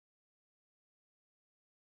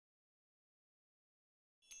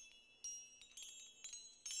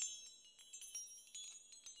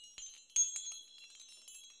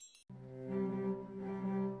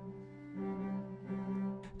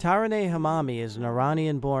Taraneh Hemami is an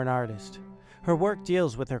Iranian-born artist. Her work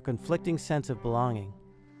deals with her conflicting sense of belonging.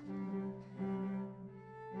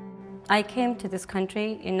 I came to this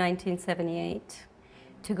country in 1978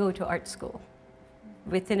 to go to art school.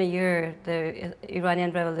 Within a year, the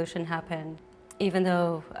Iranian Revolution happened. Even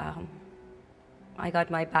though I got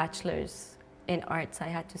my bachelor's in arts, I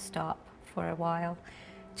had to stop for a while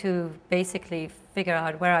to basically figure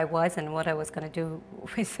out where I was and what I was going to do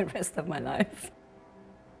with the rest of my life.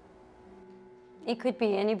 It could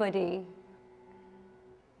be anybody,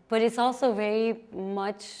 but it's also very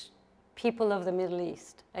much people of the Middle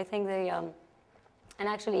East. I think they, and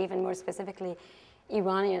actually even more specifically,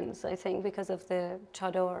 Iranians, I think, because of the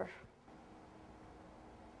chador.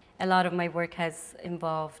 A lot of my work has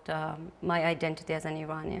involved my identity as an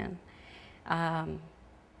Iranian.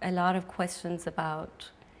 A lot of questions about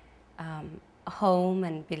home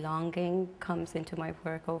and belonging comes into my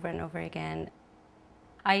work over and over again.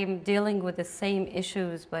 I am dealing with the same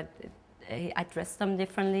issues, but I address them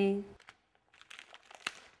differently.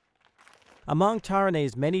 Among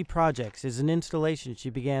Taraneh's many projects is an installation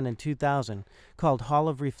she began in 2000 called Hall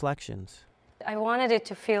of Reflections. I wanted it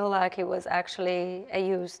to feel like it was actually a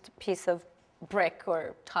used piece of brick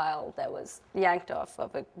or tile that was yanked off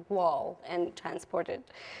of a wall and transported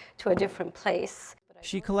to a different place.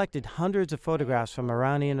 She collected hundreds of photographs from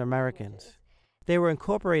Iranian-Americans. They were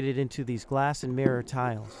incorporated into these glass and mirror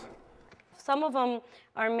tiles. Some of them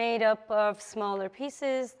are made up of smaller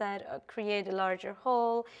pieces that create a larger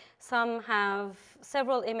whole. Some have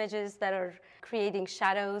several images that are creating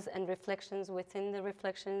shadows and reflections within the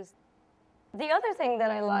reflections. The other thing that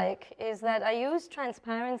I like is that I use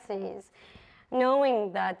transparencies,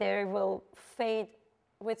 knowing that they will fade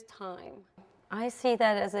with time. I see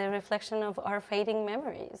that as a reflection of our fading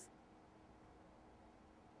memories.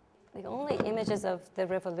 The only images of the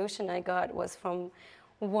revolution I got was from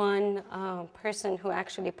one person who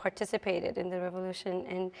actually participated in the revolution,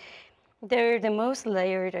 and they're the most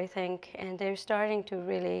layered, I think, and they're starting to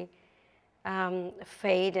really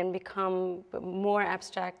fade and become more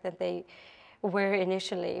abstract than they were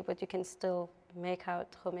initially, but you can still make out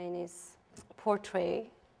Khomeini's portrait.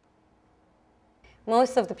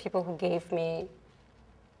 Most of the people who gave me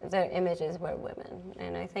their images were women,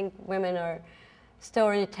 and I think women are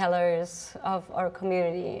storytellers of our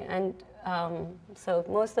community, and so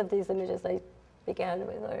most of these images I began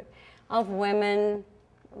with are of women,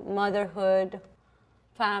 motherhood,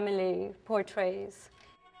 family portraits.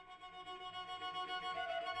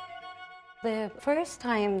 The first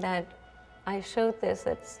time that I showed this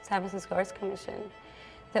at San Francisco Arts Commission,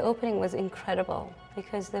 the opening was incredible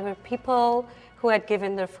because there were people who had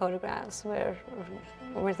given their photographs were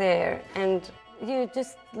there, and you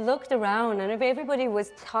just looked around and everybody was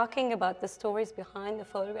talking about the stories behind the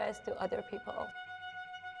photographs to other people.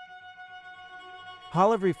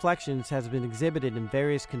 Hall of Reflections has been exhibited in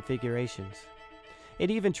various configurations. It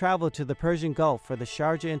even traveled to the Persian Gulf for the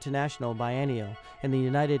Sharjah International Biennial in the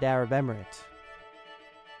United Arab Emirates.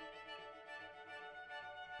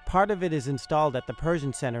 Part of it is installed at the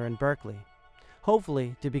Persian Center in Berkeley,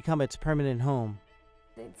 hopefully to become its permanent home.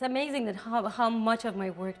 It's amazing that how much of my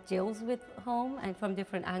work deals with home and from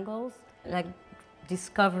different angles, like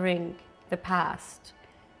discovering the past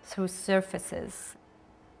through surfaces.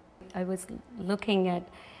 I was looking at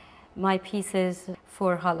my pieces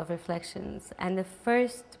for Hall of Reflections, and the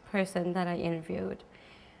first person that I interviewed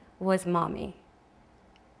was Mommy.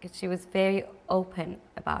 She was very open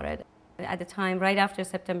about it. At the time, right after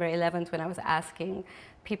September 11th, when I was asking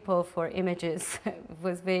people for images, it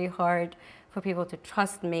was very hard for people to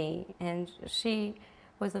trust me, and she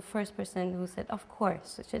was the first person who said, of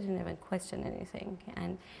course. She didn't even question anything.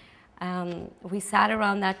 And we sat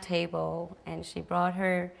around that table, and she brought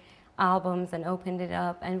her albums and opened it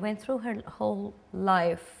up and went through her whole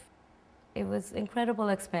life. It was an incredible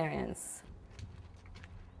experience.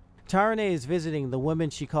 Taraneh is visiting the woman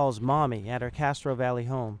she calls Mommy at her Castro Valley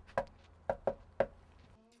home.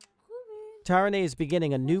 Taraneh is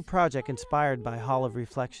beginning a new project inspired by Hall of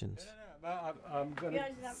Reflections. I'm going to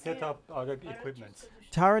set up other equipment.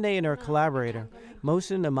 Taraneh and her collaborator,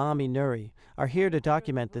 Mohsen Imami Nuri, are here to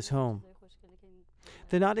document this home.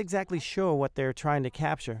 They're not exactly sure what they're trying to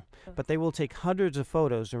capture, but they will take hundreds of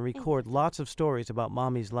photos and record lots of stories about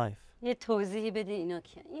Mommy's life. The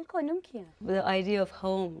idea of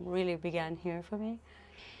home really began here for me.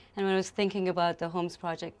 And when I was thinking about the Homes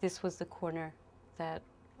Project, this was the corner that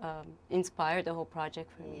inspired the whole project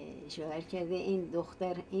for me. It's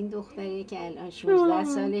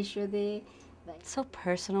so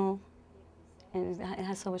personal, and it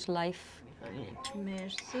has so much life.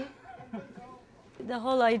 The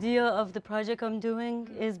whole idea of the project I'm doing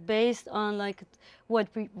is based on like what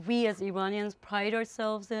we as Iranians pride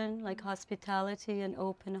ourselves in, like hospitality and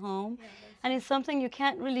open home. And it's something you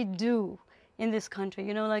can't really do in this country.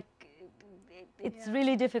 You know, like it's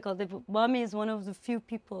really difficult. Mami is one of the few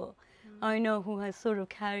people I know who has sort of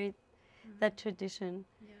carried that tradition.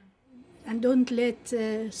 And don't let,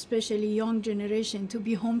 especially young generation, to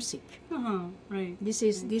be homesick. Right. This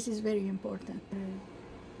is very important.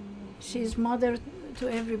 She's mother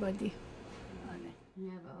to everybody.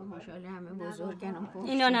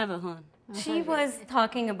 She was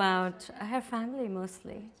talking about her family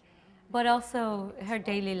mostly, but also her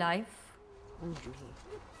daily life.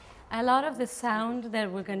 A lot of the sound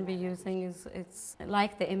that we're going to be using it's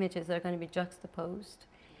like the images are going to be juxtaposed.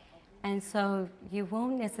 And so you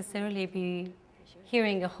won't necessarily be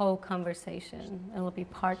hearing a whole conversation. It will be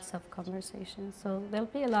parts of conversation. So there'll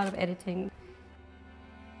be a lot of editing.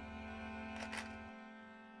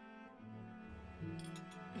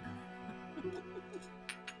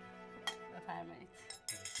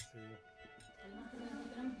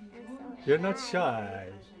 You're not shy,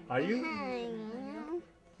 are you?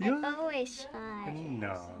 I'm always shy.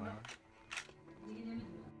 No.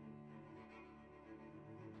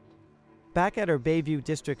 Back at her Bayview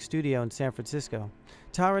District studio in San Francisco,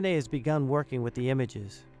 Taraneh has begun working with the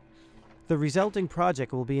images. The resulting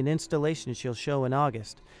project will be an installation she'll show in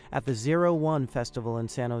August at the 01 Festival in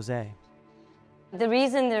San Jose. The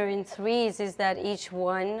reason they're in threes is that each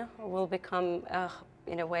one will become,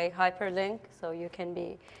 in a way, hyperlink, so you can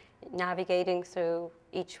be navigating through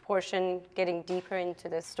each portion, getting deeper into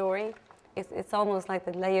the story. It's almost like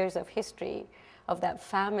the layers of history of that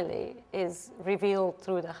family is revealed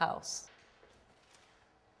through the house.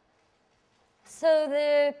 So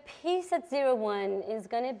the piece at 01 is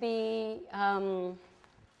going to be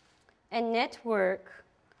a network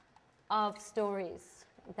of stories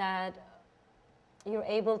that you're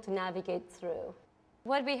able to navigate through.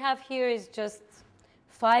 What we have here is just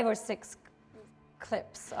 5 or 6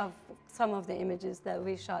 clips of some of the images that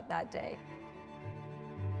we shot that day.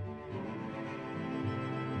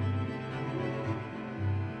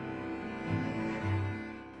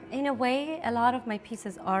 In a way, a lot of my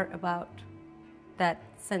pieces are about that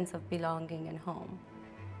sense of belonging and home.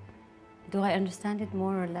 Do I understand it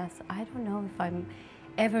more or less? I don't know if I'm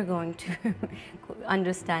ever going to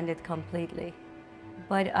understand it completely.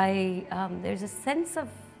 But there's a sense of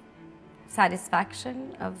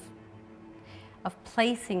satisfaction of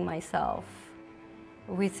placing myself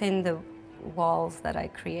within the walls that I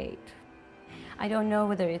create. I don't know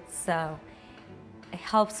whether it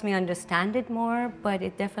helps me understand it more, but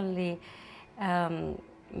it definitely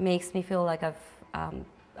makes me feel like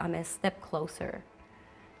I'm a step closer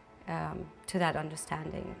to that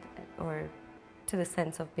understanding or to the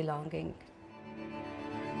sense of belonging